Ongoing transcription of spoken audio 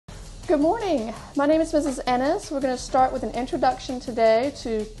Good morning. My name is Mrs. Ennis. We're going to start with an introduction today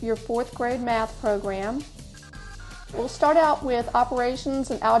to your 4th grade math program. We'll start out with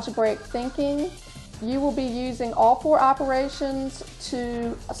operations and algebraic thinking. You will be using all 4 operations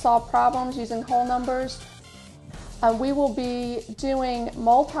to solve problems using whole numbers. We will be doing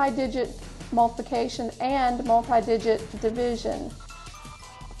multi-digit multiplication and multi-digit division,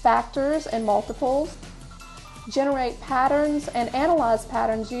 factors and multiples, generate patterns and analyze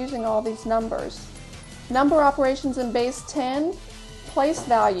patterns using all these numbers. Number operations in base 10, place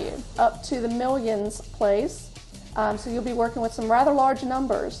value up to the millions place. So you'll be working with some rather large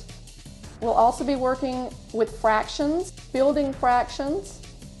numbers. We'll also be working with fractions, building fractions,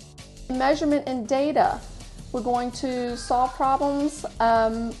 measurement and data. We're going to solve problems,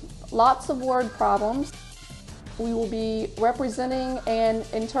 lots of word problems. We will be representing and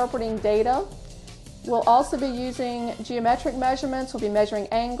interpreting data. We'll also be using geometric measurements. We'll be measuring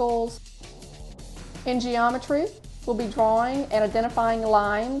angles. In geometry, we'll be drawing and identifying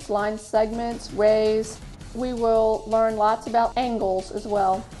lines, line segments, rays. We will learn lots about angles as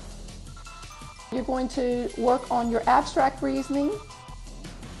well. You're going to work on your abstract reasoning.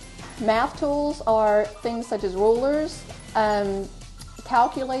 Math tools are things such as rulers,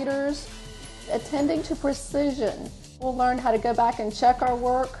 calculators, attending to precision. We'll learn how to go back and check our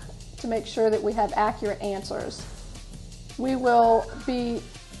work to make sure that we have accurate answers. We will be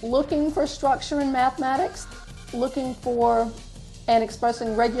looking for structure in mathematics, looking for and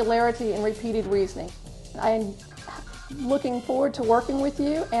expressing regularity in repeated reasoning. I'm looking forward to working with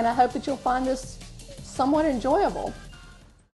you, and I hope that you'll find this somewhat enjoyable.